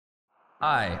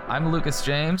Hi, I'm Lucas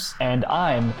James. And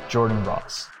I'm Jordan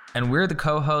Ross. And we're the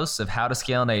co-hosts of How to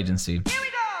Scale an Agency. Here we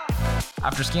go!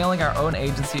 After scaling our own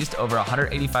agencies to over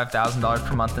 $185,000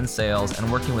 per month in sales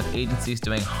and working with agencies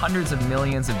doing hundreds of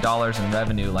millions of dollars in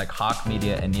revenue like Hawk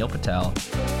Media and Neil Patel,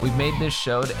 we've made this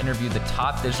show to interview the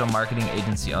top digital marketing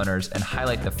agency owners and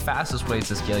highlight the fastest ways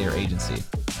to scale your agency.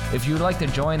 If you would like to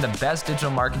join the best digital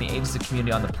marketing agency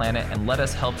community on the planet and let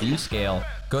us help you scale,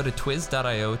 go to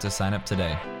twiz.io to sign up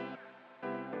today.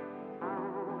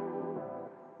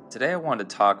 Today, I want to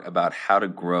talk about how to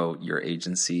grow your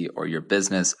agency or your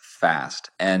business fast.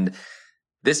 And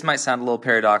this might sound a little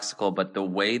paradoxical, but the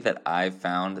way that I've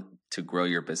found to grow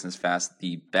your business fast,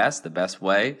 the best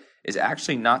way is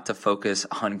actually not to focus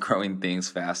on growing things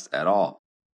fast at all.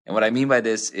 And what I mean by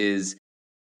this is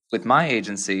with my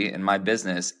agency and my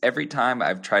business, every time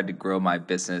I've tried to grow my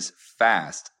business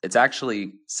fast, it's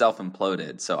actually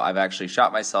self-imploded. So I've actually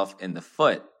shot myself in the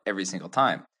foot every single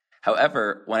time.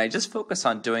 However, when I just focus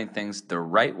on doing things the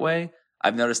right way,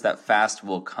 I've noticed that fast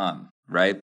will come,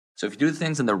 right? So if you do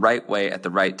things in the right way at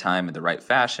the right time in the right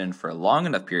fashion for a long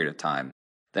enough period of time,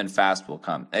 then fast will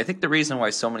come. And I think the reason why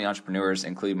so many entrepreneurs,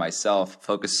 including myself,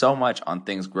 focus so much on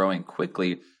things growing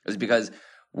quickly is because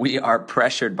we are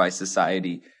pressured by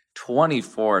society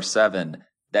 24/7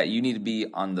 that you need to be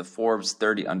on the Forbes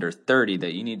 30 under 30,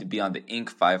 that you need to be on the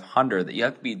Inc. 500, that you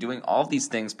have to be doing all these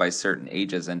things by certain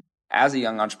ages. And as a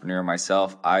young entrepreneur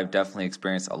myself, I've definitely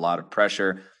experienced a lot of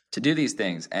pressure to do these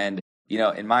things. And,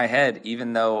 in my head,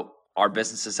 even though our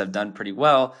businesses have done pretty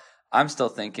well, I'm still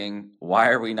thinking, why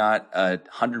are we not a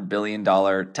 $100 billion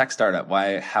tech startup?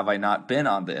 Why have I not been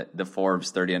on the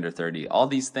Forbes 30 under 30? All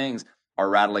these things are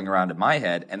rattling around in my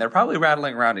head, and they're probably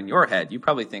rattling around in your head. You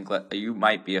probably think that you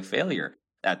might be a failure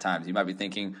at times. You might be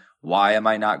thinking, why am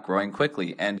I not growing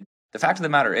quickly? And the fact of the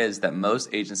matter is that most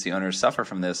agency owners suffer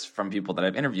from this from people that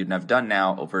I've interviewed, and I've done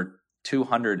now over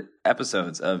 200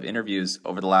 episodes of interviews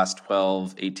over the last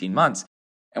 12, 18 months.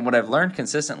 And what I've learned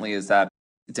consistently is that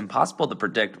it's impossible to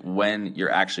predict when you're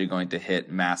actually going to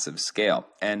hit massive scale.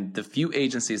 And the few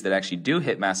agencies that actually do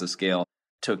hit massive scale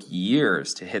took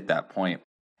years to hit that point.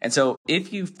 And so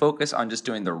if you focus on just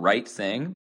doing the right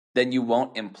thing, then you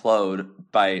won't implode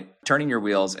by turning your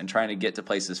wheels and trying to get to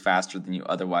places faster than you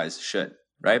otherwise should,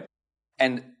 right?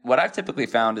 And what I've typically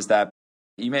found is that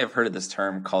you may have heard of this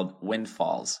term called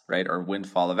windfalls, right? Or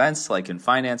windfall events, like in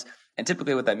finance. And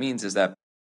typically what that means is that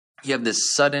you have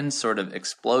this sudden sort of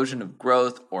explosion of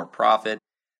growth or profit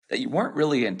that you weren't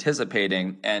really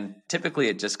anticipating. And typically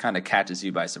it just kind of catches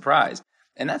you by surprise.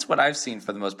 And that's what I've seen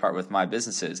for the most part with my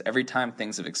businesses. Every time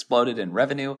things have exploded in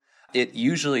revenue, it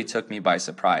usually took me by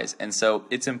surprise. And so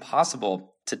it's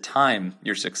impossible to time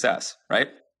your success, right?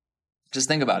 Just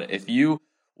think about it. If you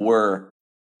were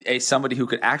somebody who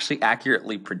could actually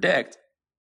accurately predict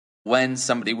when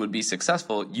somebody would be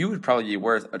successful, you would probably be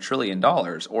worth $1 trillion.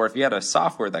 Or if you had a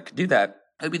software that could do that,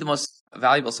 it would be the most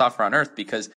valuable software on earth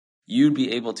because you'd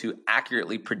be able to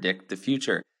accurately predict the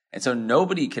future. And so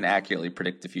nobody can accurately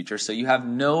predict the future. So you have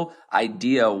no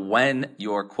idea when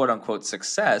your quote unquote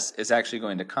success is actually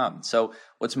going to come. So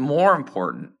what's more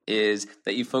important is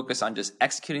that you focus on just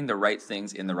executing the right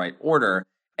things in the right order,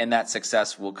 and that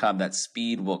success will come, that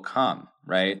speed will come,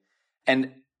 right?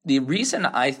 And the reason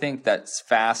I think that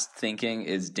fast thinking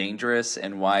is dangerous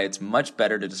and why it's much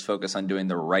better to just focus on doing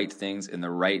the right things in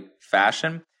the right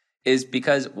fashion is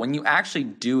because when you actually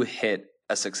do hit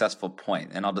a successful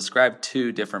point, and I'll describe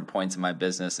two different points in my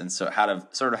business and so how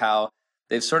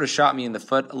they've sort of shot me in the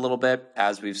foot a little bit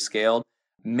as we've scaled,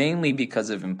 mainly because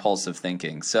of impulsive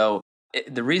thinking. So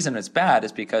the reason it's bad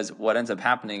is because what ends up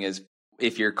happening is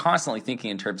if you're constantly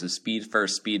thinking in terms of speed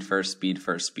first,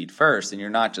 and you're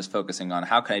not just focusing on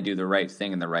how can I do the right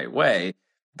thing in the right way,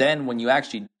 then when you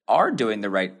actually are doing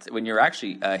when you're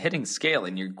actually hitting scale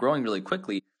and you're growing really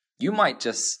quickly, you might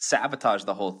just sabotage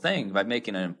the whole thing by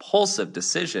making an impulsive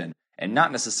decision and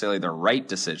not necessarily the right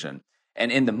decision.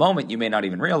 And in the moment, you may not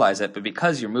even realize it, but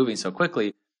because you're moving so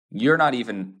quickly, you're not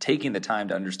even taking the time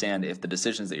to understand if the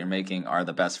decisions that you're making are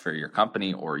the best for your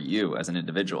company or you as an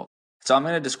individual. So I'm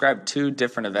going to describe two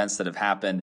different events that have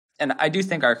happened. And I do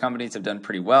think our companies have done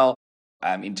pretty well.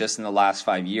 I mean, just in the last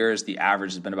 5 years, the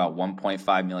average has been about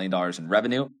 $1.5 million in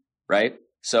revenue, right?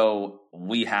 So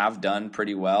we have done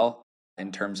pretty well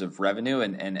in terms of revenue.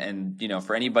 And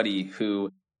for anybody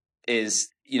who is,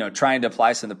 trying to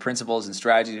apply some of the principles and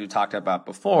strategies we talked about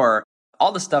before,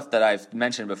 all the stuff that I've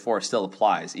mentioned before still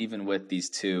applies, even with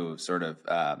these two sort of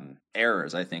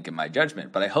errors, I think, in my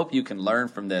judgment. But I hope you can learn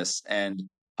from this, and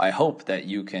I hope that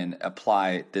you can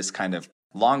apply this kind of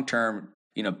long-term,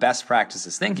 best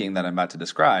practices thinking that I'm about to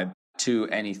describe to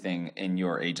anything in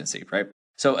your agency, right?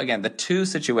 So again, the two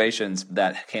situations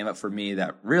that came up for me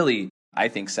that really, I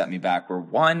think, set me back were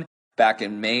one, back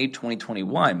in May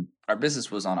 2021, our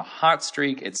business was on a hot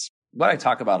streak. It's what I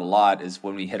talk about a lot is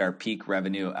when we hit our peak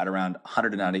revenue at around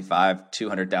 $195,000,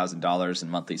 $200,000 in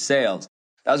monthly sales.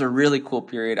 That was a really cool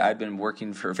period. I'd been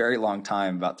working for a very long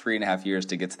time, about 3.5 years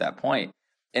to get to that point.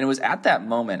 And it was at that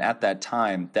moment, at that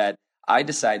time, that I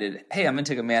decided, hey, I'm going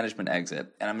to take a management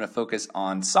exit and I'm going to focus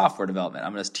on software development.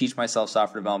 I'm going to teach myself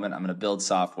software development. I'm going to build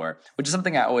software, which is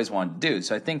something I always wanted to do.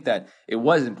 So I think that it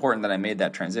was important that I made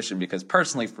that transition because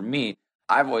personally for me,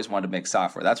 I've always wanted to make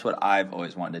software. That's what I've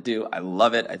always wanted to do. I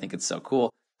love it. I think it's so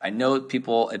cool. I know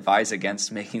people advise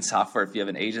against making software if you have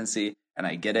an agency, and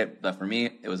I get it. But for me,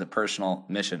 it was a personal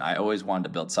mission. I always wanted to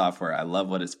build software. I love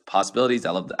what its possibilities.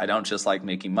 I don't just like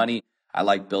making money. I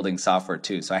like building software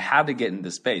too. So I had to get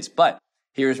into space. But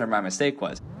here's where my mistake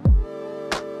was.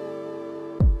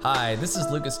 Hi, this is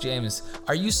Lucas James.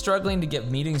 Are you struggling to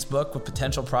get meetings booked with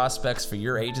potential prospects for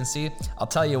your agency? I'll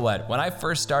tell you what, when I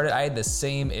first started, I had the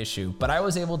same issue, but I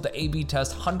was able to A/B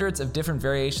test hundreds of different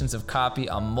variations of copy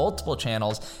on multiple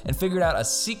channels and figured out a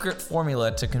secret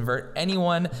formula to convert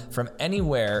anyone from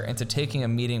anywhere into taking a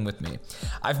meeting with me.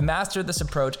 I've mastered this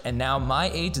approach, and now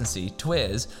my agency,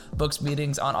 Twiz, books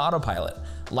meetings on autopilot.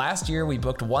 Last year, we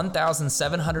booked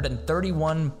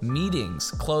 1,731 meetings,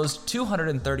 closed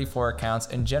 234 accounts,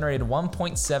 and generated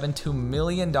 $1.72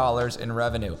 million in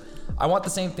revenue. I want the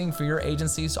same thing for your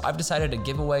agency, so I've decided to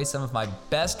give away some of my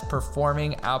best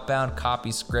performing outbound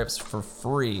copy scripts for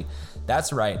free.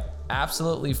 That's right,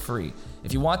 absolutely free.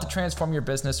 If you want to transform your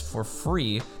business for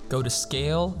free, go to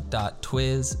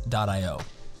scale.twiz.io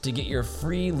to get your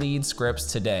free lead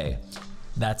scripts today.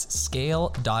 That's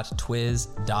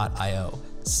scale.twiz.io.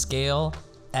 Scale,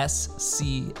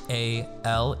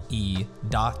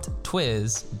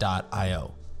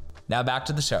 SCALE.twiz.io. Now back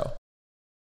to the show.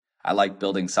 I like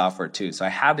building software too. So I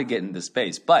had to get into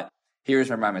space. But here's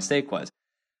where my mistake was.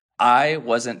 I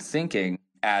wasn't thinking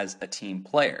as a team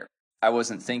player. I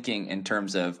wasn't thinking in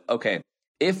terms of, okay,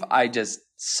 if I just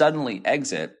suddenly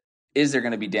exit, is there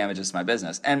going to be damages to my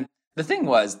business? And the thing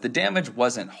was, the damage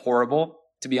wasn't horrible.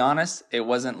 To be honest, it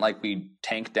wasn't like we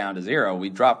tanked down to zero. We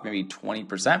dropped maybe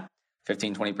 20%,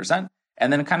 15, 20%,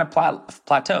 and then it kind of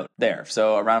plateaued there.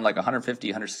 So around like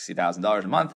 $150,000, $160,000 a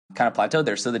month, kind of plateaued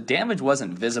there. So the damage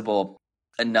wasn't visible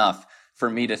enough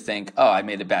for me to think, oh, I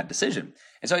made a bad decision.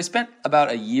 And so I spent about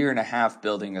 1.5 years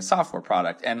building a software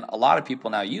product. And a lot of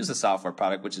people now use the software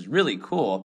product, which is really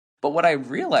cool. But what I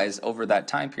realized over that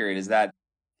time period is that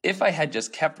if I had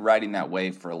just kept riding that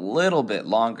wave for a little bit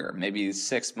longer, maybe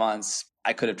 6 months,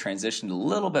 I could have transitioned a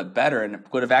little bit better and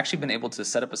would have actually been able to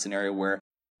set up a scenario where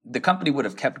the company would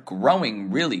have kept growing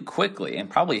really quickly and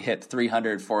probably hit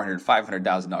 $300,000, $400,000,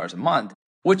 $500,000 a month,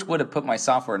 which would have put my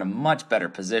software in a much better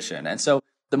position. And so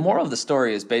the moral of the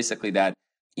story is basically that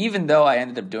even though I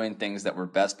ended up doing things that were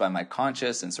best by my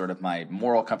conscience and sort of my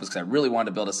moral compass, because I really wanted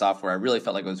to build a software, I really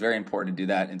felt like it was very important to do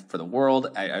that. And for the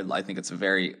world, I think it's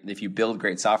if you build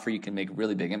great software, you can make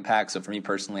really big impacts. So for me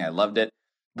personally, I loved it.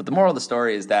 But the moral of the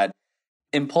story is that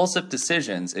impulsive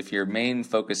decisions, if your main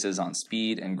focus is on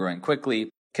speed and growing quickly,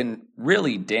 can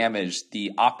really damage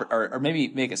or maybe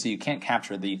make it so you can't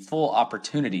capture the full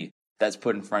opportunity that's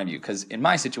put in front of you. Because in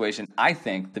my situation, I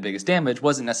think the biggest damage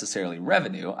wasn't necessarily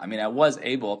revenue. I mean, I was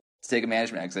able to take a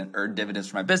management exit, earn dividends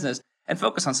from my business, and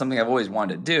focus on something I've always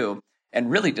wanted to do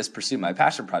and really just pursue my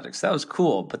passion projects. That was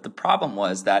cool. But the problem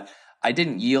was that I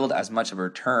didn't yield as much of a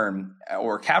return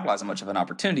or capitalize on much of an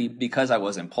opportunity because I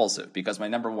was impulsive, because my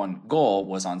number one goal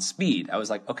was on speed. I was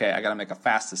like, okay, I got to make a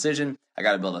fast decision. I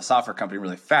got to build a software company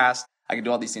really fast. I can do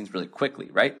all these things really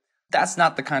quickly, right? That's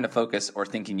not the kind of focus or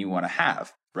thinking you want to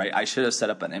have, right? I should have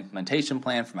set up an implementation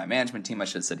plan for my management team. I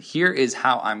should have said, here is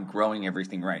how I'm growing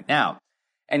everything right now.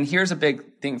 And here's a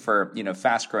big thing for,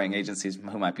 fast growing agencies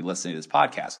who might be listening to this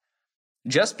podcast.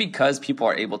 Just because people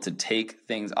are able to take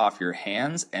things off your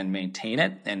hands and maintain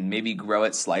it and maybe grow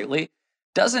it slightly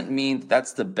doesn't mean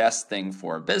that's the best thing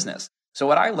for a business. So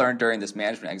what I learned during this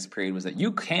management exit period was that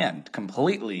you can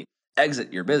completely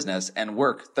exit your business and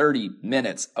work 30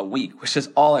 minutes a week, which is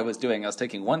all I was doing. I was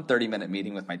taking one 30-minute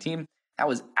meeting with my team. That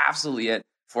was absolutely it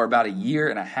for about 1.5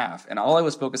 years. And all I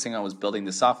was focusing on was building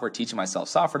the software, teaching myself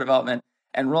software development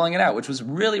and rolling it out, which was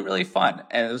really, really fun.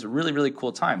 And it was a really, really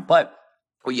cool time. But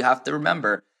what you have to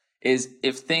remember is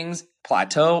if things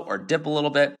plateau or dip a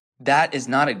little bit, that is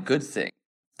not a good thing.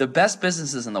 The best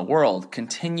businesses in the world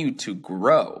continue to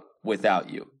grow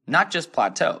without you, not just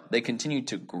plateau. They continue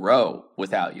to grow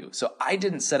without you. So I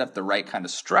didn't set up the right kind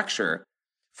of structure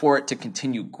for it to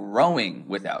continue growing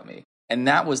without me. And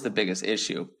that was the biggest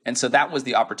issue. And so that was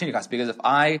the opportunity cost, because if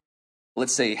I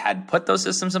let's say, had put those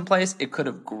systems in place, it could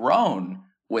have grown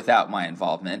without my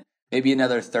involvement, maybe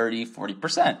another 30,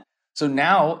 40%. So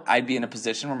now I'd be in a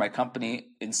position where my company,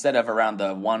 instead of around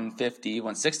the 150,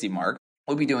 160 mark,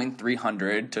 would be doing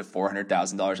 $300,000 to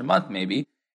 $400,000 a month, maybe,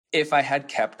 if I had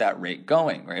kept that rate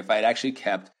going, or if I had actually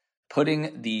kept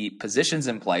putting the positions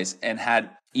in place and had,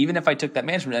 even if I took that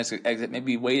management exit,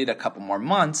 maybe waited a couple more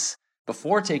months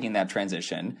before taking that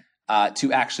transition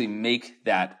to actually make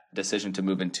that decision to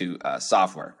move into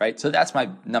software, right? So that's my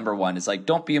number one, is like,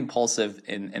 don't be impulsive.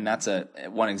 And that's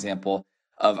one example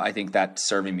of, I think, that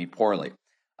serving me poorly.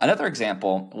 Another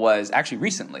example was actually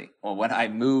recently when I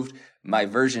moved my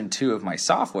version 2 of my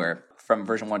software from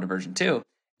version 1 to version 2.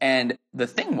 And the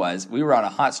thing was, we were on a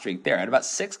hot streak there. I had about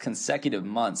 6 consecutive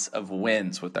months of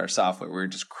wins with our software. We were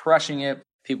just crushing it.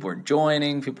 People were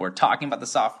joining. People were talking about the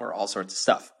software, all sorts of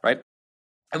stuff, right?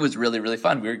 It was really, really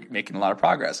fun. We were making a lot of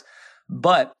progress.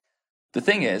 But the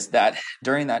thing is that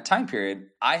during that time period,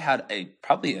 I had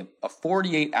probably a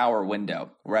 48-hour window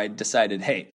where I decided,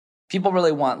 hey, people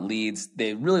really want leads.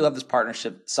 They really love this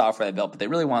partnership software I built, but they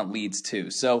really want leads too.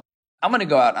 So I'm going to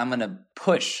go out, I'm going to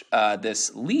push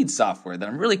this lead software that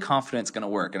I'm really confident is going to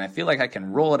work. And I feel like I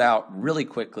can roll it out really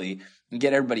quickly and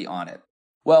get everybody on it.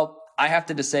 Well, I have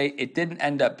to just say it didn't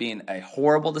end up being a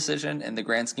horrible decision in the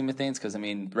grand scheme of things, because, I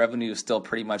mean, revenue is still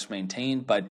pretty much maintained,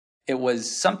 but it was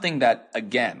something that,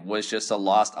 again, was just a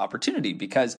lost opportunity,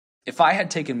 because if I had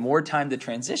taken more time to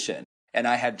transition and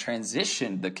I had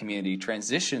transitioned the community,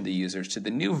 transitioned the users to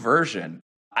the new version,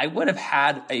 I would have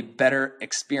had a better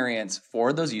experience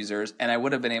for those users, and I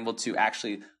would have been able to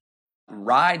actually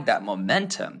ride that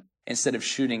momentum instead of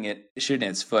shooting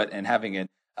its foot and having it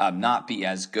not be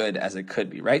as good as it could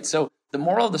be, right? So the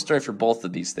moral of the story for both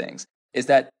of these things is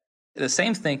that the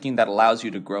same thinking that allows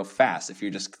you to grow fast, if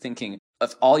you're just thinking,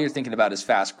 if all you're thinking about is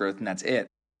fast growth and that's it,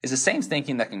 is the same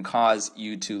thinking that can cause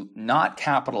you to not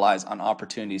capitalize on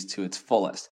opportunities to its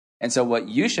fullest. And so what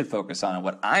you should focus on, and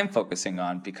what I'm focusing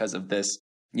on because of this,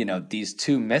 these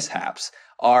 2 mishaps,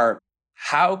 are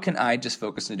how can I just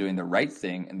focus on doing the right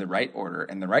thing in the right order,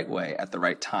 in the right way, at the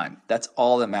right time? That's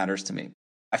all that matters to me.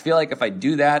 I feel like if I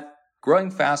do that, growing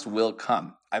fast will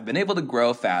come. I've been able to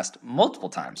grow fast multiple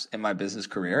times in my business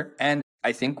career, and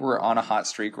I think we're on a hot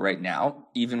streak right now.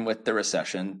 Even with the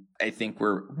recession, I think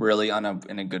we're really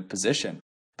in a good position.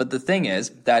 But the thing is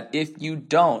that if you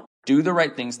don't do the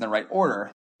right things in the right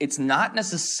order, it's not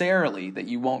necessarily that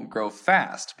you won't grow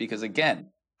fast, because, again,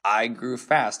 I grew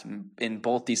fast in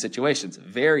both these situations,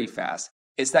 very fast.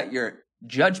 It's that your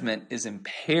judgment is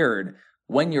impaired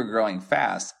when you're growing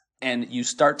fast, and you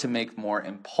start to make more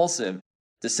impulsive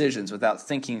decisions without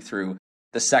thinking through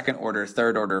the second order,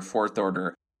 third order, fourth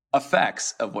order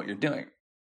effects of what you're doing.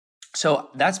 So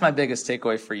that's my biggest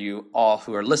takeaway for you all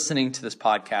who are listening to this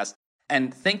podcast.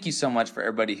 And thank you so much for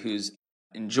everybody who's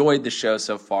enjoyed the show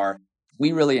so far.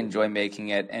 We really enjoy making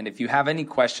it. And if you have any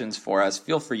questions for us,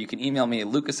 feel free. You can email me at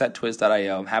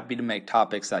lucas@twiz.io. I'm happy to make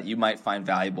topics that you might find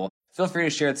valuable. Feel free to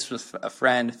share this with a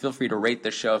friend. Feel free to rate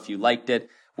the show if you liked it.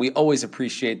 We always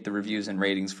appreciate the reviews and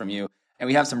ratings from you. And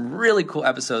we have some really cool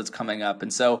episodes coming up.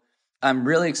 And so I'm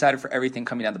really excited for everything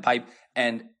coming down the pipe.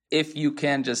 And if you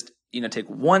can just, take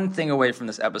one thing away from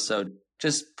this episode,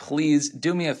 just please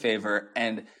do me a favor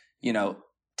and,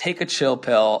 take a chill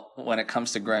pill when it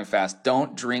comes to growing fast.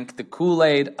 Don't drink the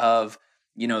Kool-Aid of,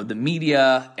 the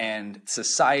media and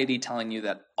society telling you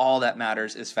that all that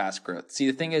matters is fast growth. See,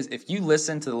 the thing is, if you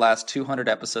listen to the last 200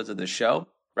 episodes of this show,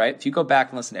 right? If you go back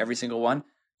and listen to every single one,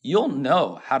 you'll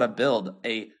know how to build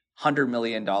a $100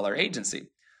 million agency.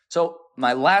 So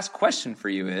my last question for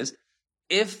you is,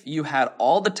 if you had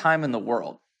all the time in the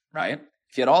world, right?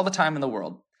 If you had all the time in the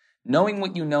world, knowing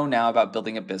what you know now about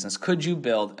building a business, could you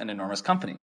build an enormous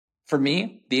company? For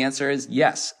me, the answer is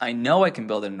yes. I know I can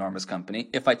build an enormous company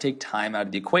if I take time out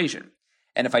of the equation.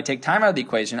 And if I take time out of the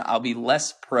equation, I'll be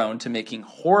less prone to making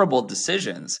horrible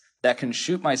decisions that can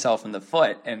shoot myself in the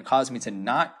foot and cause me to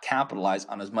not capitalize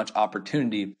on as much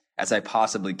opportunity as I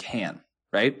possibly can,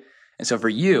 right? And so for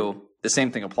you, the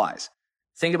same thing applies.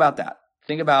 Think about that.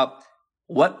 Think about,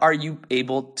 what are you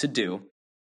able to do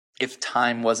if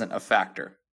time wasn't a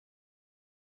factor?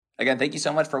 Again, thank you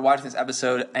so much for watching this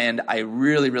episode, and I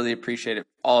really, really appreciate it.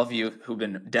 All of you who've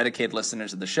been dedicated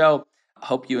listeners of the show. I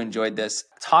hope you enjoyed this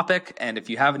topic, and if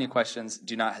you have any questions,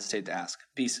 do not hesitate to ask.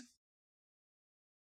 Peace.